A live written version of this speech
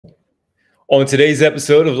On today's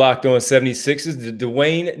episode of Locked On 76ers, the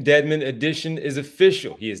Dwayne Dedmon edition is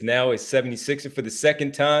official. He is now a 76er for the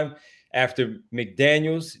second time after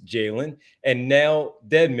McDaniels, Jalen, and now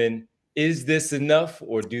Dedmon. Is this enough,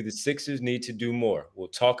 or do the Sixers need to do more? We'll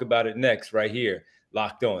talk about it next right here,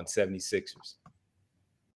 Locked On 76ers.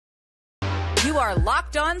 You are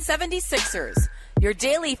Locked On 76ers, your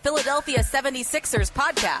daily Philadelphia 76ers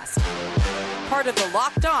podcast. Part of the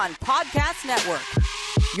Locked On Podcast Network,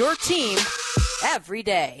 your team every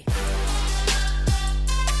day.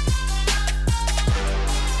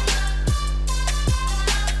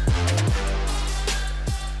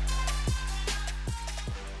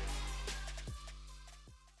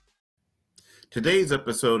 Today's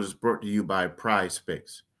episode is brought to you by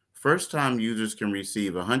PrizePicks. First-time users can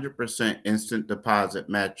receive 100% instant deposit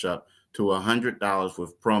matchup to $100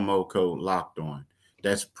 with promo code LOCKEDON.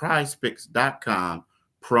 That's prizepicks.com,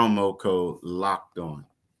 promo code LOCKEDON.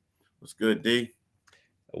 What's good, D?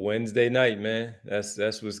 A Wednesday night, man.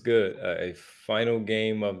 That's what's good. A final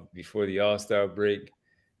game before the All-Star break.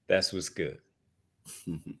 That's what's good.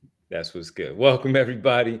 That's what's good. Welcome,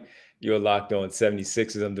 everybody. You're Locked On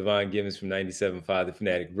 76ers. I'm Devon Gibbons from 97.5 The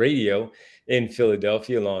Fanatic Radio in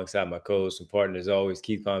Philadelphia, alongside my co-host and partner, as always,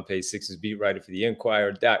 Keith Pompey, Sixers beat writer for the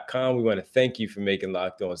Enquirer.com. We want to thank you for making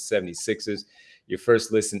Locked On 76ers your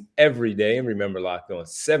first listen every day. And remember, Locked On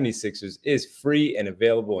 76ers is free and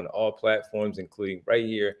available on all platforms, including right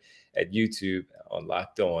here at YouTube on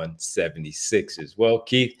Locked On 76ers. Well,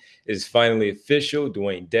 Keith, it is finally official.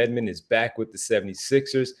 Dwayne Dedmon is back with the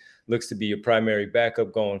 76ers. Looks to be your primary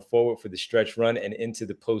backup going forward for the stretch run and into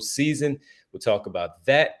the postseason. We'll talk about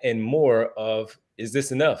that and more of, is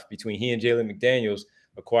this enough between he and Jalen McDaniels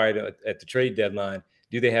acquired at the trade deadline?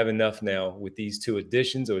 Do they have enough now with these two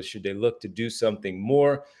additions, or should they look to do something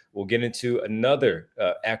more? We'll get into another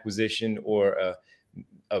acquisition or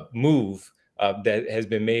a move that has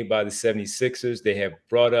been made by the 76ers. They have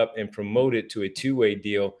brought up and promoted to a two-way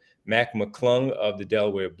deal Mac McClung of the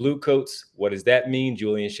Delaware Bluecoats. What does that mean?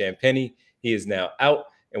 Julian Champagnie, he is now out,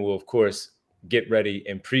 and we'll, of course, get ready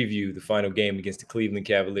and preview the final game against the Cleveland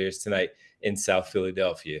Cavaliers tonight in South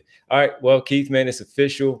Philadelphia. All right, well, Keith, man, it's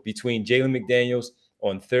official between Jalen McDaniels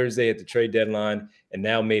on Thursday at the trade deadline and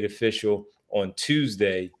now made official on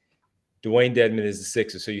Tuesday. Dwayne Dedmon is the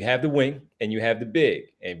Sixer. So you have the wing and you have the big.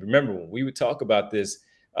 And remember, when we would talk about this,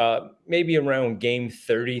 maybe around game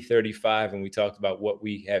 30, 35, and we talked about what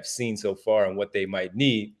we have seen so far and what they might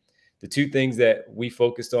need. The two things that we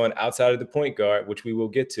focused on outside of the point guard, which we will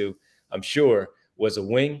get to, I'm sure, was a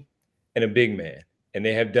wing and a big man. And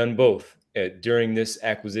they have done both during this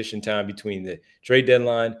acquisition time between the trade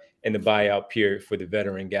deadline and the buyout period for the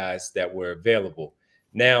veteran guys that were available.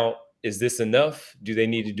 Now, is this enough? Do they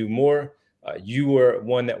need to do more? You were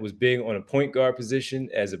one that was big on a point guard position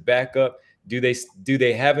as a backup. Do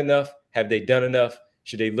they have enough? Have they done enough?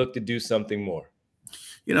 Should they look to do something more?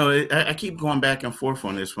 You know, I keep going back and forth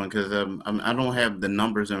on this one because I don't have the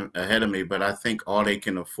numbers ahead of me, but I think all they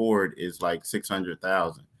can afford is like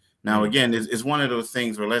 $600,000. Now, again, it's one of those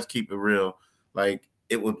things where, let's keep it real. Like,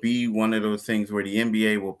 it would be one of those things where the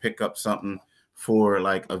NBA will pick up something for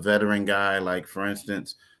like a veteran guy. Like, for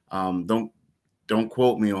instance, don't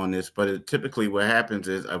quote me on this, but typically what happens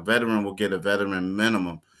is a veteran will get a veteran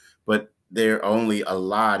minimum, but they're only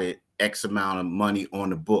allotted X amount of money on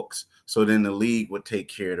the books. So then the league would take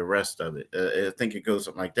care of the rest of it. I think it goes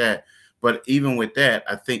something like that. But even with that,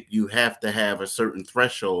 I think you have to have a certain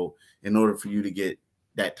threshold in order for you to get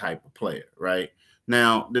that type of player, right?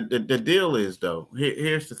 Now, the deal is, though,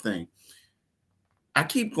 here's the thing. I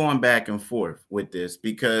keep going back and forth with this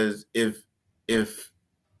because if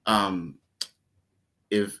Tyrese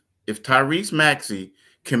Maxey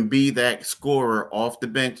can be that scorer off the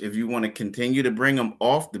bench, if you want to continue to bring him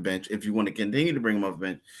off the bench, if he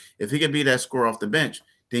can be that scorer off the bench,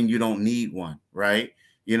 then you don't need one, right?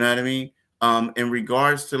 You know what I mean? In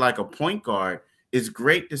regards to like a point guard, it's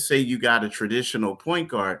great to say you got a traditional point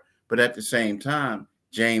guard, but at the same time,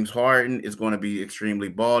 James Harden is going to be extremely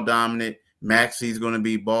ball dominant. Maxey's going to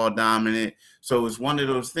be ball dominant. So it's one of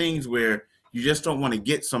those things where you just don't want to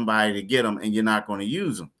get somebody to get them and you're not going to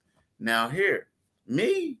use them. Now here,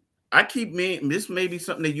 this may be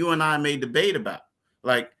something that you and I may debate about.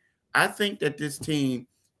 Like, I think that this team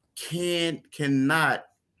cannot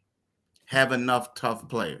have enough tough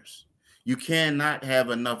players. You cannot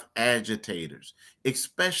have enough agitators,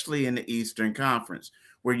 especially in the Eastern Conference,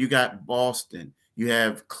 where you got Boston, you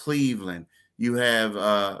have Cleveland, you have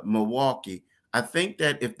Milwaukee. I think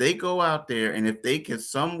that if they go out there and if they can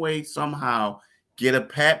some way, somehow get a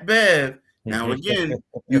Pat Bev, now again,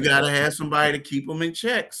 you got to have somebody to keep them in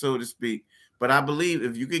check, so to speak. But I believe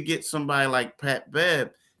if you could get somebody like Pat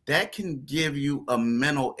Bev, that can give you a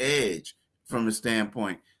mental edge from the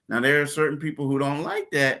standpoint. Now, there are certain people who don't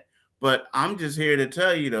like that, but I'm just here to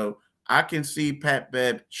tell you, though, I can see Pat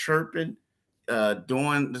Bev chirping,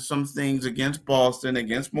 doing some things against Boston,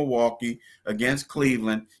 against Milwaukee, against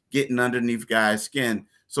Cleveland, getting underneath guys' skin.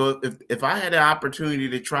 So if I had the opportunity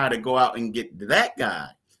to try to go out and get that guy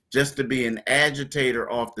just to be an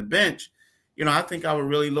agitator off the bench, I think I would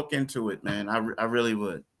really look into it, man. I really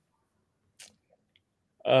would.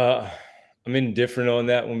 I'm indifferent on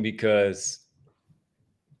that one because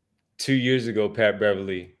 2 years ago, Pat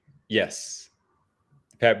Beverly, yes.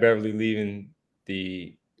 Pat Beverly leaving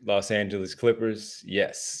the Los Angeles Clippers,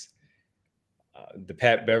 yes. The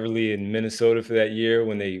Pat Beverly in Minnesota for that year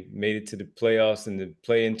when they made it to the playoffs in the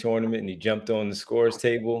play-in tournament and he jumped on the scores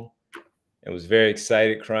table and was very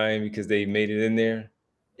excited, crying because they made it in there.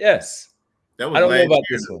 Yes. That was I don't know about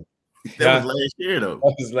year, this one. That was last year, though.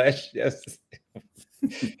 That was last year.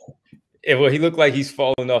 Yes. Yeah, well, he looked like he's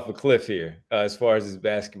falling off a cliff here as far as his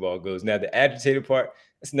basketball goes. Now, the agitated part,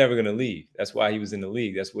 that's never going to leave. That's why he was in the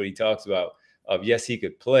league. That's what he talks about. Yes, he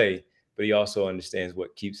could play, but he also understands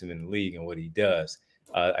what keeps him in the league and what he does.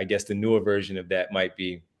 I guess the newer version of that might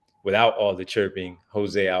be, without all the chirping,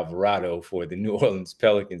 Jose Alvarado for the New Orleans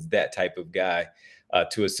Pelicans, that type of guy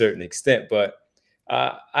to a certain extent. But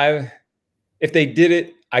if they did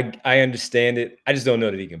it, I understand it. I just don't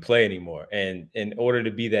know that he can play anymore. And in order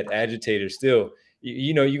to be that agitator still,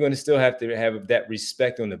 you're going to still have to have that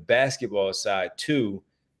respect on the basketball side too,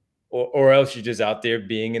 or else you're just out there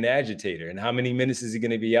being an agitator. And how many minutes is he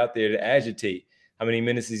going to be out there to agitate? How many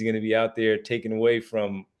minutes is he going to be out there taken away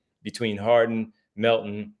from between Harden,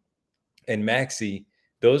 Melton, and Maxey?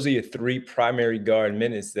 Those are your three primary guard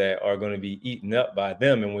minutes that are going to be eaten up by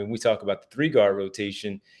them. And when we talk about the 3-guard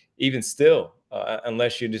rotation, even still,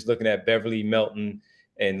 unless you're just looking at Beverly, Melton,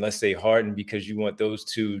 and let's say Harden, because you want those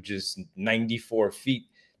two just 94 feet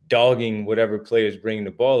dogging whatever player's bringing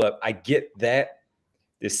the ball up. I get that.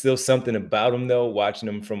 There's still something about him, though, watching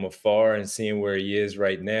him from afar and seeing where he is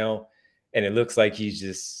right now. And it looks like he's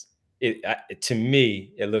just to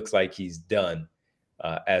me, it looks like he's done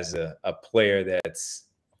as a player that's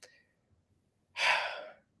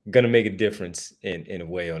going to make a difference in a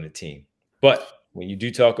way on the team. But when you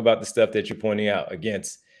do talk about the stuff that you're pointing out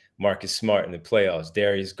against Marcus Smart in the playoffs,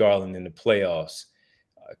 Darius Garland in the playoffs,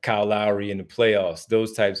 Kyle Lowry in the playoffs,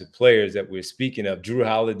 those types of players that we're speaking of, Drew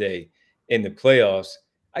Holiday in the playoffs,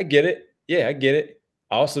 I get it. Yeah, I get it.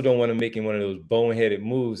 I also don't want to make him one of those boneheaded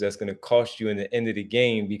moves that's going to cost you in the end of the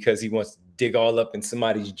game because he wants to dig all up in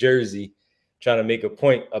somebody's jersey trying to make a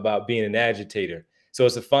point about being an agitator. So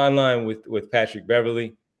it's a fine line with Patrick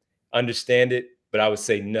Beverly. Understand it. But I would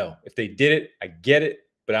say no. If they did it, I get it,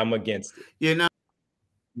 but I'm against it. Yeah.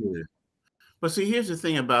 But see, here's the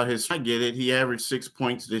thing about I get it. He averaged 6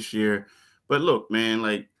 points this year. But look, man,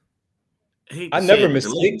 like, I never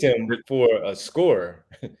mistaked him for a scorer.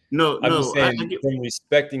 I'm just saying from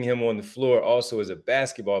respecting him on the floor also as a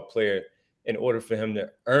basketball player in order for him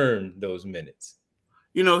to earn those minutes.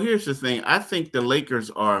 Here's the thing. I think the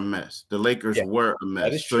Lakers are a mess. The Lakers were a mess.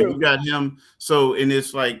 That is so true. You got him. So, and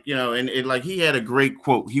it's like, and like he had a great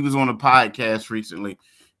quote. He was on a podcast recently,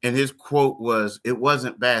 and his quote was, "It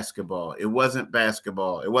wasn't basketball. It wasn't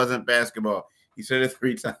basketball. It wasn't basketball." He said it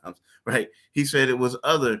 3 times, right? He said it was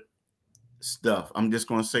other stuff. I'm just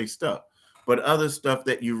going to say stuff, but other stuff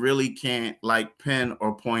that you really can't like pin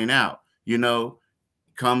or point out,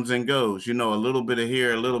 comes and goes, a little bit of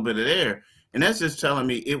here, a little bit of there. And that's just telling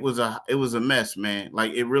me it was a mess, man.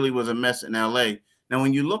 Like, it really was a mess in LA. Now,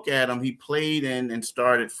 when you look at him, he played in and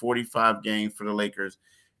started 45 games for the Lakers,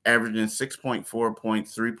 averaging 6.4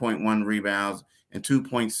 points, 3.1 rebounds, and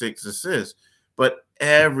 2.6 assists. But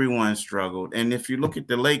everyone struggled. And if you look at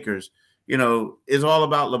the Lakers, it's all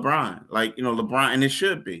about LeBron. Like, LeBron, and it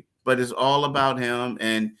should be, but it's all about him.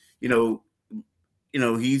 And,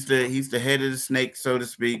 he's the head of the snake, so to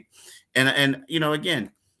speak. And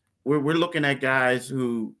again, we're looking at guys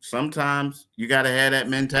who sometimes you got to have that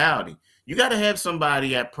mentality. You got to have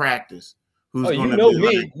somebody at practice who's going to be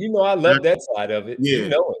me. Like, I love that side of it. Yeah. You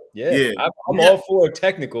know it. Yeah. I'm all for a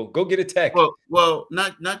technical. Go get a tech. Well,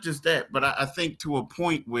 not just that, but I think to a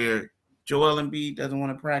point where Joel Embiid doesn't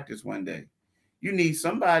want to practice one day. You need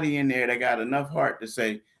somebody in there that got enough heart to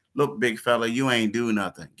say, "Look, big fella, you ain't do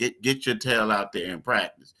nothing. Get your tail out there and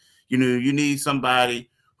practice." You need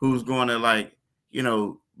somebody who's going to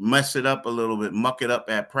mess it up a little bit, muck it up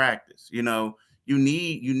at practice. You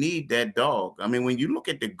need that dog. I mean, when you look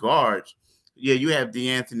at the guards, you have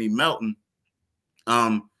DeAnthony Melton.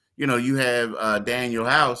 You have Daniel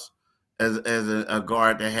House as a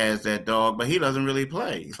guard that has that dog, but he doesn't really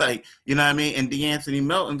play. Like, you know what I mean? And DeAnthony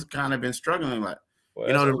Melton's kind of been struggling. Like, Well,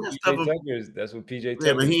 you that's know, the what rest of PJ them. Tucker is. That's what PJ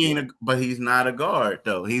Yeah, Tucker is. but he's not a guard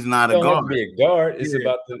though. He's not You a don't have to guard. be a guard. It's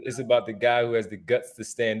Yeah. about the guy who has the guts to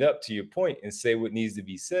stand up to your point and say what needs to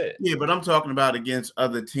be said. Yeah, but I'm talking about against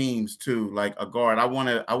other teams too. Like a guard, I want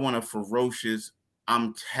a ferocious,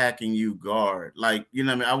 I'm attacking you guard. Like, you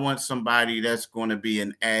know what I mean? I want somebody that's going to be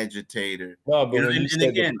an agitator. No, but You know, when you said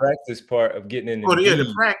again, the practice part of getting in the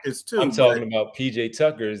the practice too. I'm talking about PJ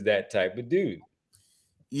Tucker is that type of dude.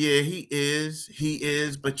 Yeah, he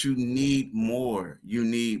is, but you need more. You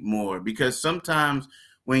need more because sometimes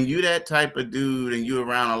when you that type of dude and you're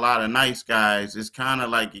around a lot of nice guys, it's kind of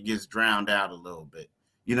like it gets drowned out a little bit.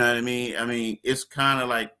 You know what I mean? I mean, it's kind of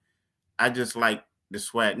like I just like the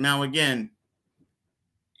swag. Now again,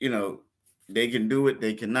 you know, they can do it,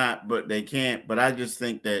 they cannot, but they can't. But I just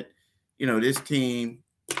think that, you know, this team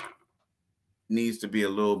needs to be a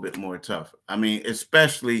little bit more tough. I mean,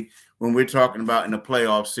 especially when we're talking about in the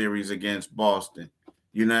playoff series against Boston.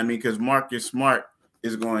 You know what I mean? Because Marcus Smart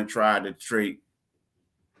is going to try to trade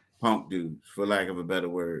punk dudes, for lack of a better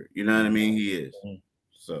word. You know what I mean? He is.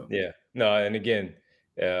 So yeah, no, and again,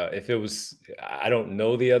 if it was, I don't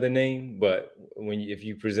know the other name, but if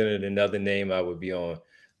you presented another name, I would be on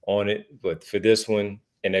it. But for this one,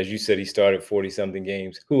 and as you said, he started 40-something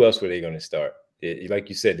games. Who else were they going to start? Like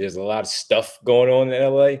you said, there's a lot of stuff going on in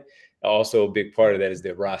LA. Also, a big part of that is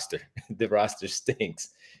their roster. The roster stinks,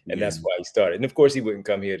 and that's why he started. And of course, he wouldn't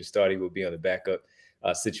come here to start. He would be on the backup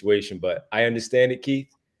situation. But I understand it, Keith.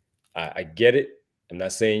 I get it. I'm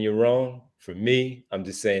not saying you're wrong. For me, I'm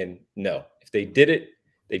just saying no. If they did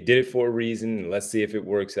it for a reason. And let's see if it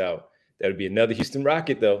works out. That would be another Houston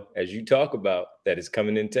Rocket, though, as you talk about, that is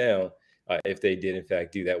coming in town. If they did, in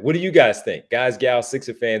fact, do that. What do you guys think? Guys, gals,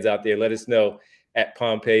 Sixer fans out there, let us know at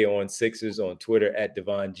Pompey on Sixers on Twitter, at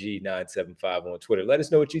Devon G975 on Twitter. Let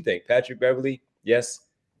us know what you think. Patrick Beverly, yes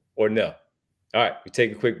or no? All right, we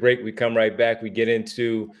take a quick break. We come right back. We get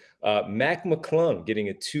into Mac McClung getting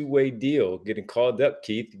a two-way deal, getting called up,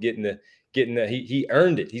 Keith, he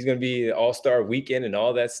earned it. He's going to be All-Star weekend and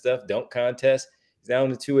all that stuff. Dunk contest. He's now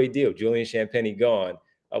on a two-way deal. Julian Champagnie gone.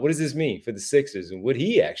 What does this mean for the Sixers? And would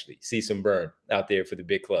he actually see some burn out there for the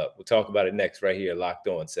big club? We'll talk about it next right here, Locked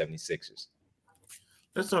On 76ers.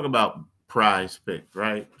 Let's talk about Prize Pick,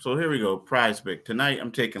 right? So here we go, Prize Pick. Tonight,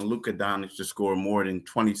 I'm taking Luka Doncic to score more than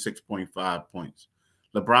 26.5 points.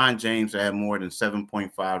 LeBron James to have more than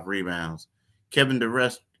 7.5 rebounds. Kevin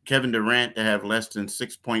Durant to have less than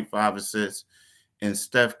 6.5 assists. And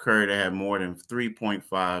Steph Curry to have more than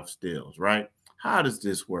 3.5 steals, right? How does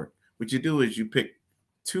this work? What you do is you pick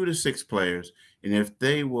 2 to 6 players, and if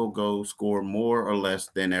they will go score more or less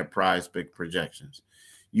than their Prize Pick projections,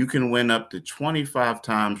 you can win up to 25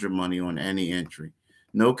 times your money on any entry.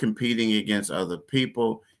 No competing against other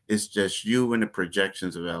people. It's just you and the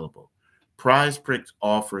projections available. Prize Picks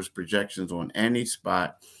offers projections on any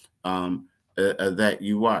spot that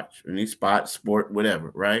you watch, any spot, sport,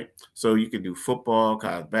 whatever, right? So you can do football,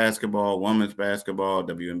 college basketball, women's basketball,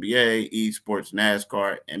 WNBA, esports,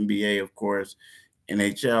 NASCAR, NBA, of course,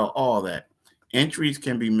 NHL, all that. Entries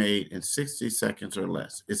can be made in 60 seconds or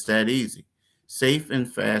less. It's that easy. Safe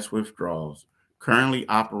and fast withdrawals. Currently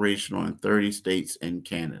operational in 30 states and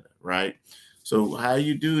Canada, right? So how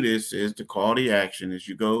you do this is the call to action is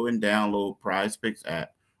you go and download Prize Picks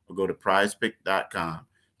app or go to prizepick.com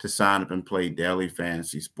to sign up and play daily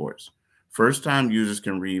fantasy sports. First-time users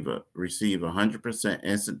can receive 100%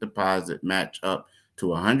 instant deposit match up to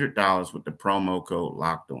 $100 with the promo code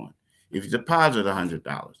Locked On. If you deposit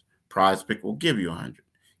 $100, Prize Pick will give you $100.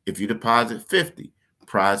 If you deposit $50,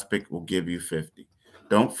 Prize Pick will give you $50.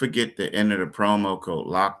 Don't forget to enter the promo code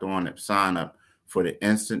Locked On at sign up for the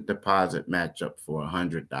instant deposit matchup for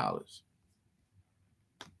 $100.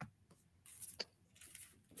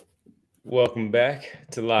 Welcome back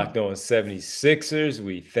to Locked On 76ers.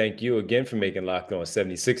 We thank you again for making Locked On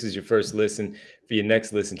 76ers your first listen. For your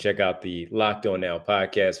next listen, check out the Locked On Now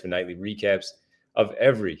podcast for nightly recaps of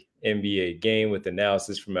every NBA game with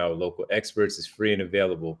analysis from our local experts. It's free and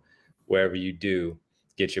available wherever you do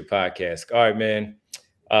get your podcast. All right, man.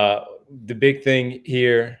 The big thing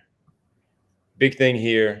here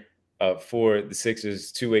for the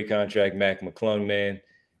Sixers two-way contract, Mac McClung, man.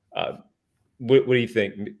 What do you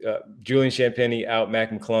think? Julian Champagnie out,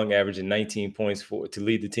 Mac McClung averaging 19 points to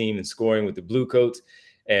lead the team in scoring with the Blue Coats,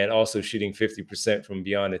 and also shooting 50% from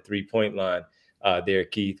beyond the three-point line there,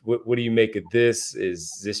 Keith. What do you make of this?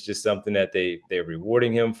 Is this just something that they're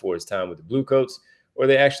rewarding him for his time with the Blue Coats, or are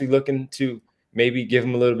they actually looking to maybe give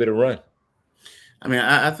him a little bit of run? I mean,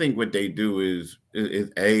 I think what they do is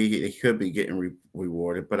they could be getting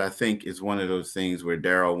rewarded, but I think it's one of those things where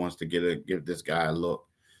Daryl wants to give this guy a look.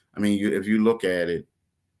 I mean, if you look at it,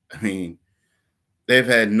 I mean, they've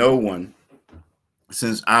had no one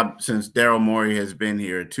since Daryl Morey has been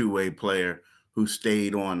here, a two-way player who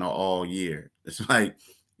stayed on all year. It's like,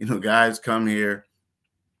 guys come here,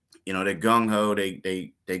 they're gung-ho,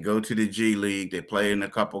 they go to the G League, they play in a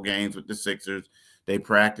couple games with the Sixers, they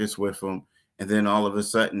practice with them, and then all of a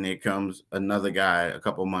sudden here comes another guy a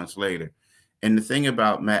couple months later. And the thing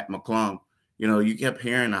about Mac McClung, you kept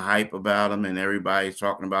hearing the hype about him and everybody's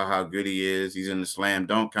talking about how good he is. He's in the slam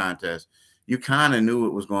dunk contest. You kind of knew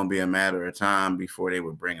it was going to be a matter of time before they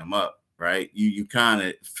would bring him up, right? You kind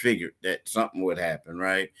of figured that something would happen,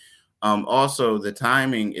 right? Also, the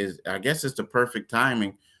timing is, I guess it's the perfect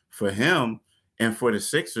timing for him and for the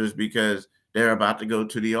Sixers because they're about to go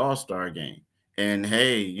to the All-Star game. And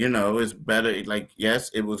hey, it's better. Like, yes,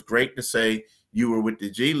 it was great to say you were with the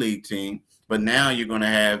G League team, but now you're going to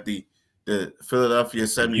have the Philadelphia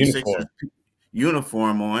 76ers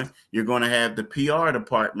uniform on. You're going to have the PR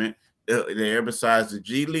department there besides the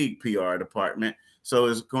G League PR department. So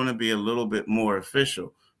it's going to be a little bit more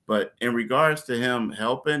official. But in regards to him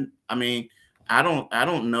helping, I mean, I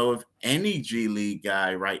don't know if any G League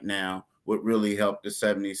guy right now would really help the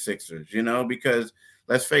 76ers, because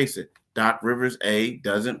let's face it, Doc Rivers, A,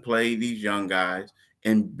 doesn't play these young guys.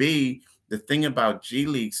 And B, the thing about G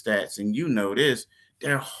League stats, and this,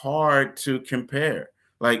 they're hard to compare.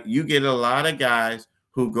 Like, you get a lot of guys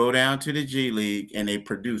who go down to the G League and they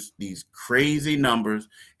produce these crazy numbers.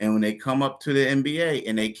 And when they come up to the NBA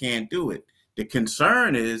and they can't do it, the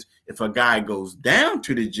concern is if a guy goes down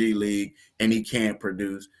to the G League and he can't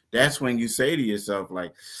produce, that's when you say to yourself,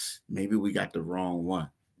 like, maybe we got the wrong one.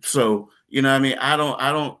 So, I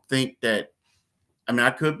don't think that, I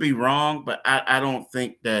could be wrong, but I don't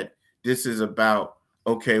think that this is about,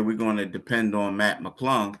 okay, we're going to depend on Mac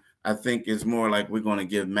McClung. I think it's more like we're going to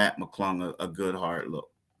give Mac McClung a good hard look.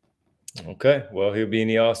 Okay. Well, he'll be in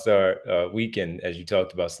the All-Star weekend, as you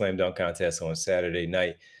talked about, slam dunk contest on Saturday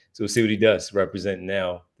night. So we'll see what he does, representing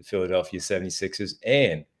now the Philadelphia 76ers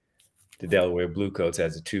and the Delaware Bluecoats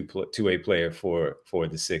as a two-way player for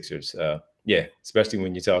the Sixers. Yeah, especially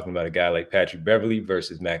when you're talking about a guy like Patrick Beverly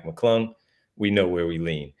versus Mac McClung. We know where we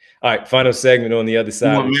lean. All right, final segment on the other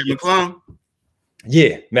side. You want Mac McClung?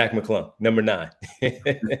 Yeah, Mac McClung, number 9.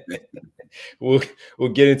 We'll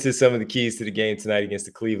get into some of the keys to the game tonight against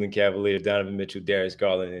the Cleveland Cavaliers. Donovan Mitchell, Darius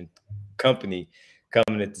Garland, and company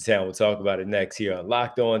coming into town. We'll talk about it next here on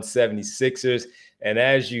Locked On 76ers. And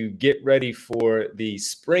as you get ready for the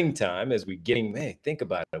springtime, as we think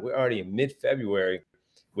about it, we're already in mid-February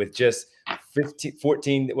with just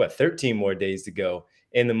 13 more days to go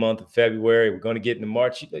in the month of February. We're going to get into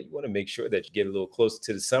March. You want to make sure that you get a little closer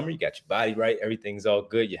to the summer. You got your body right. Everything's all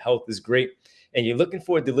good. Your health is great. And you're looking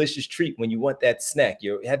for a delicious treat when you want that snack.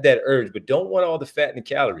 You have that urge, but don't want all the fat and the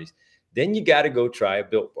calories. Then you got to go try a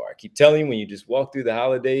Built Bar. I keep telling you, when you just walk through the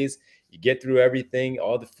holidays, you get through everything,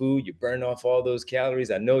 all the food, you burn off all those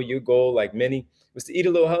calories. I know your goal, like many, was to eat a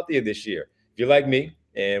little healthier this year. If you're like me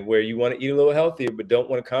and where you want to eat a little healthier but don't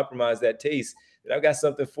want to compromise that taste, then I've got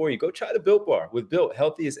something for you. Go try the Built Bar. With Built,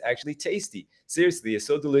 healthy is actually tasty. Seriously, it's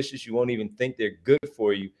so delicious you won't even think they're good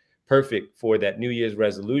for you. Perfect for that New Year's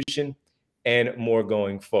resolution and more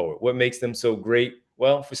going forward. What makes them so great?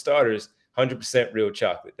 Well, for starters, 100% real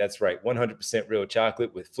chocolate. That's right, 100% real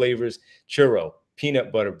chocolate with flavors, churro,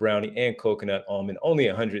 peanut butter brownie, and coconut almond. Only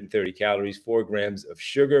 130 calories, 4 grams of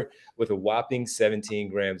sugar with a whopping 17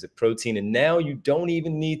 grams of protein. And now you don't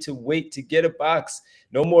even need to wait to get a box.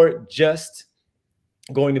 No more just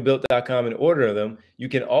going to Built.com and order them. You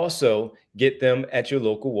can also get them at your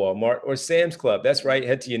local Walmart or Sam's Club. That's right.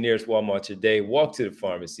 Head to your nearest Walmart today. Walk to the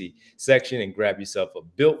pharmacy section and grab yourself a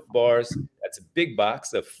Built Bars. That's a big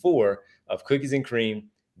box of 4 of cookies and cream,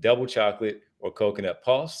 double chocolate, or coconut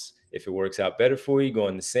puffs. If it works out better for you, go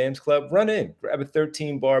on to Sam's Club. Run in, grab a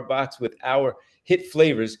 13-bar box with our hit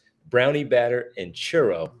flavors, brownie batter and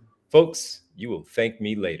churro. Folks, you will thank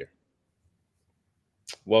me later.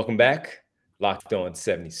 Welcome back. Locked On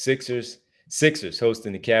 76ers. Sixers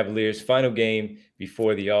hosting the Cavaliers. Final game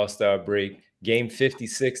before the All-Star break. Game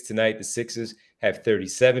 56 tonight. The Sixers have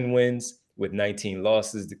 37 wins with 19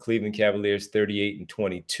 losses. The Cleveland Cavaliers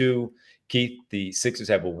 38-22. Keith, the Sixers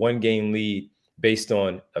have a 1-game lead based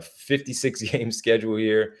on a 56-game schedule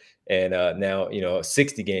here and now, a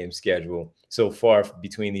 60-game schedule so far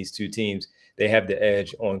between these two teams. They have the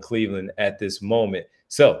edge on Cleveland at this moment.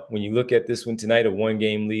 So when you look at this one tonight, a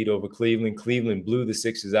 1-game lead over Cleveland. Cleveland blew the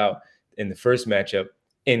Sixers out in the first matchup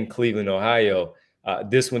in Cleveland, Ohio.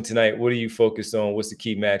 This one tonight, what are you focused on? What's the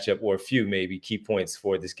key matchup, or a few maybe key points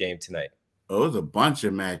for this game tonight? Oh, there's a bunch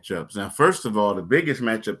of matchups. Now, first of all, the biggest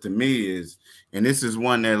matchup to me is, and this is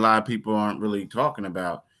one that a lot of people aren't really talking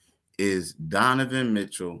about, is Donovan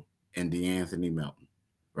Mitchell and DeAnthony Melton,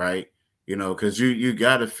 right? You know, because you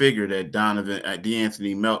got to figure that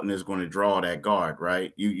DeAnthony Melton is going to draw that guard,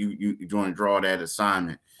 right? You're going to draw that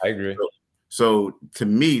assignment. I agree. So to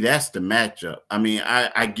me, that's the matchup. I mean,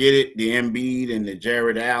 I get it, the Embiid and the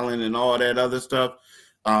Jared Allen and all that other stuff,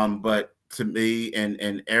 but to me,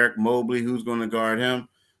 and Eric Mobley, who's going to guard him,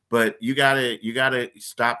 but you gotta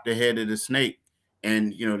stop the head of the snake.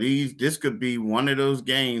 And you know, this could be one of those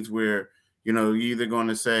games where, you know, you're either going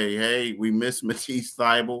to say, hey, we miss Matisse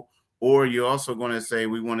Thybulle, or you're also going to say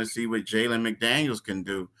we want to see what Jalen McDaniels can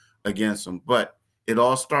do against them. But it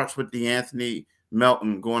all starts with DeAnthony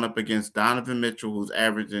Melton going up against Donovan Mitchell, who's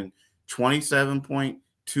averaging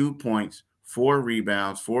 27.2 points, 4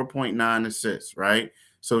 rebounds, 4.9 assists, right?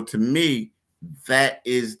 So to me, that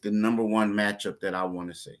is the number one matchup that I want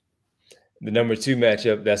to see. The number 2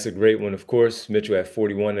 matchup, that's a great one, of course. Mitchell had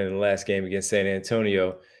 41 in the last game against San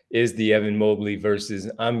Antonio, is the Evan Mobley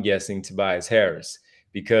versus, I'm guessing, Tobias Harris,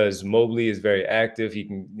 because Mobley is very active. He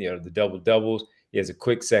can, you know, the double-doubles. He has a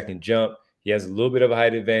quick second jump. He has a little bit of a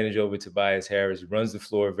height advantage over Tobias Harris. He runs the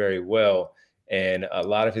floor very well. And a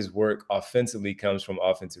lot of his work offensively comes from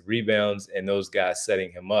offensive rebounds and those guys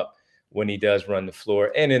setting him up when he does run the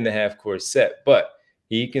floor and in the half-court set. But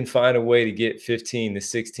he can find a way to get 15 to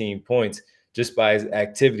 16 points just by his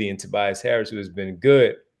activity. And Tobias Harris, who has been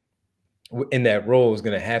good in that role, is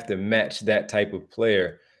going to have to match that type of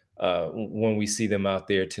player when we see them out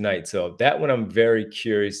there tonight. So that one I'm very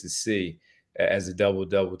curious to see as a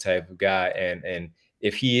double-double type of guy. And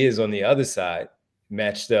if he is on the other side,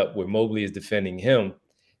 matched up where Mobley is defending him,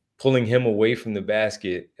 pulling him away from the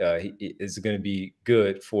basket is going to be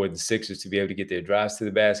good for the Sixers to be able to get their drives to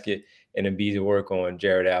the basket and Embiid to work on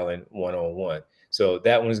Jared Allen one-on-one. So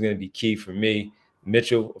that one is going to be key for me.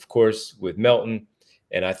 Mitchell, of course, with Melton.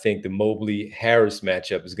 And I think the Mobley-Harris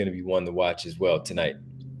matchup is going to be one to watch as well tonight.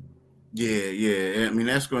 Yeah. I mean,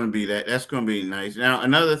 that's going to be that's going to be nice. Now,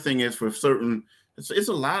 another thing is for certain, it's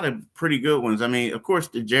a lot of pretty good ones. I mean, of course,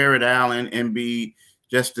 the Jared Allen, Embiid,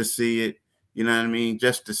 just to see it. You know what I mean?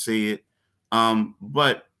 Just to see it.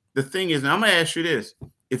 But the thing is, I'm going to ask you this.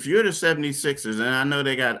 If you're the 76ers, and I know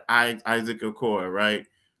they got Isaac Okoro, right?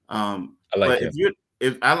 I like him.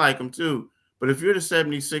 If I like him too. But if you're the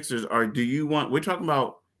 76ers, do you want – we're talking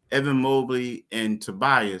about Evan Mobley and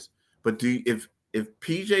Tobias, but if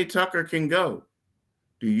PJ Tucker can go,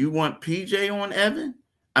 do you want PJ on Evan?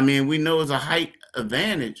 I mean, we know it's a height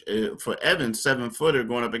advantage for Evan, 7-footer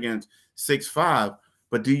going up against 6'5",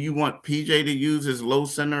 but do you want PJ to use his low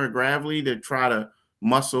center of gravity to try to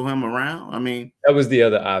muscle him around? I mean, that was the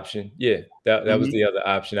other option. Yeah, that was the other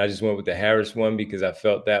option. I just went with the Harris one because I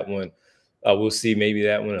felt that one. We'll see maybe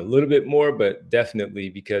that one a little bit more, but definitely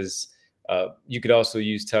because you could also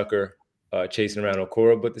use Tucker chasing around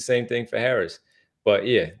Okoro, but the same thing for Harris. But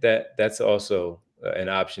yeah, that's also an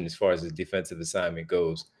option as far as the defensive assignment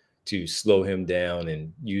goes, to slow him down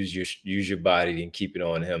and use your body and keep it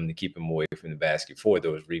on him to keep him away from the basket for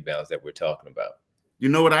those rebounds that we're talking about. You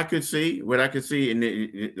know what I could see?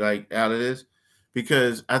 In like out of this,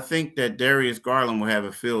 because I think that Darius Garland will have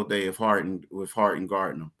a field day with Harden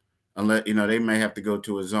guarding him, unless they may have to go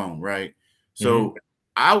to a zone, right? So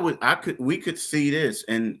we could see this,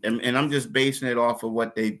 and I'm just basing it off of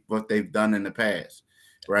what they've done in the past,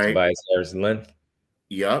 right? Tobias Harris' length.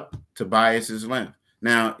 Yep, Tobias's length.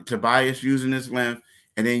 Now Tobias using his length,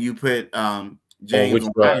 and then you put James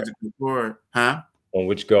on On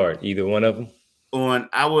which guard? Either one of them.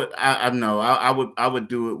 I would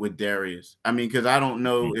do it with Darius. I mean, because I don't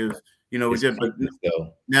know if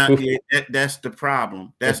that's the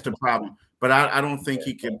problem. That's the problem. But I don't think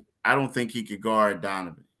he could. I don't think he could guard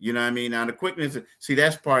Donovan. You know what I mean? Now the quickness. See,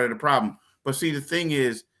 that's part of the problem. But see, the thing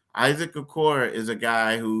is, Isaac Okoro is a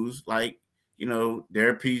guy who's like,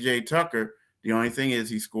 their PJ Tucker. The only thing is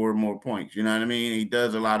he scored more points. You know what I mean? He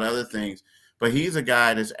does a lot of other things, but he's a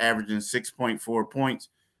guy that's averaging 6.4 points.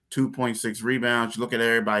 2.6 rebounds. You look at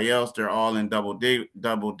everybody else; they're all in double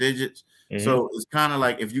digits. So it's kind of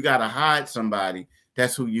like if you got to hide somebody,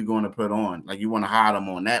 that's who you're going to put on. Like you want to hide them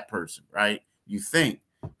on that person, right? You think,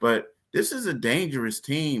 but this is a dangerous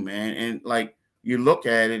team, man. And like you look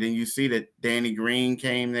at it and you see that Danny Green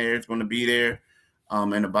came there; it's going to be there in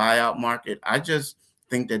the buyout market. I just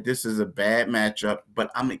think that this is a bad matchup,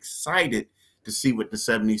 but I'm excited to see what the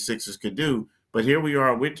 76ers could do. But here we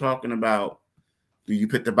are; we're talking about. Do you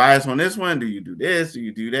put the bias on this one? Do you do this? Do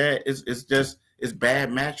you do that? It's bad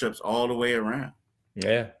matchups all the way around.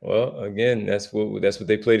 Yeah, well, again, that's what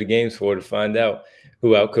they play the games for, to find out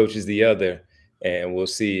who outcoaches the other, and we'll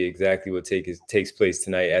see exactly what takes place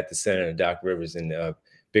tonight at the Center. Doc Rivers and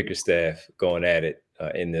Bickerstaff going at it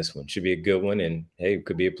in this one. Should be a good one, and hey, it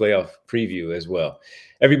could be a playoff preview as well.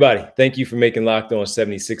 Everybody, thank you for making Locked On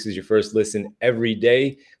 76ers your first listen every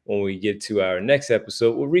day. When we get to our next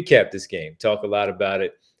episode, we'll recap this game, talk a lot about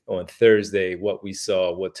it on Thursday, what we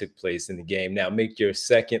saw, what took place in the game. Now, make your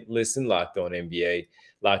second listen Locked On NBA.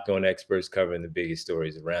 Locked On experts covering the biggest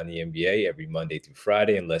stories around the NBA every Monday through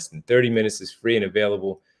Friday in less than 30 minutes. Is free and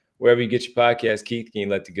available wherever you get your podcast. Keith, can you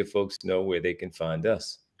let the good folks know where they can find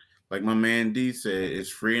us? Like my man D said, it's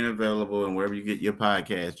free and available, and wherever you get your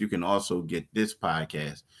podcast, you can also get this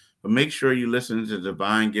podcast. But make sure you listen to the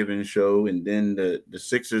Divine Giving Show, and then the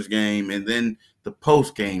Sixers game, and then the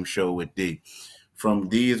post-game show with D. From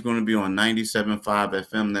D is going to be on 97.5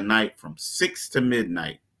 FM tonight from 6 to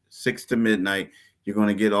midnight. 6 to midnight. You're going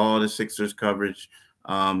to get all the Sixers coverage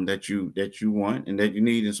that you want and that you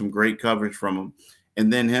need, and some great coverage from them.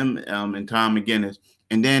 And then him and Tom McGinnis.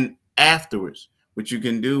 And then afterwards, what you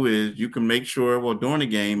can do is you can make sure, well, during the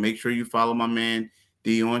game, make sure you follow my man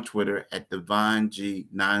D on Twitter at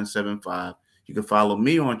DivineG975. You can follow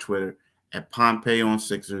me on Twitter at Pompey on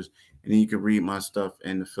Sixers. And then you can read my stuff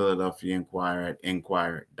in the Philadelphia Inquirer at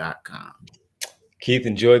inquirer.com. Keith,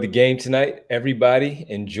 enjoy the game tonight. Everybody,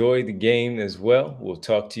 enjoy the game as well. We'll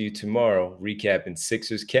talk to you tomorrow, recapping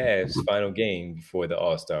Sixers-Cavs final game before the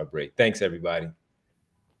All-Star break. Thanks, everybody.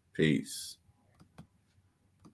 Peace.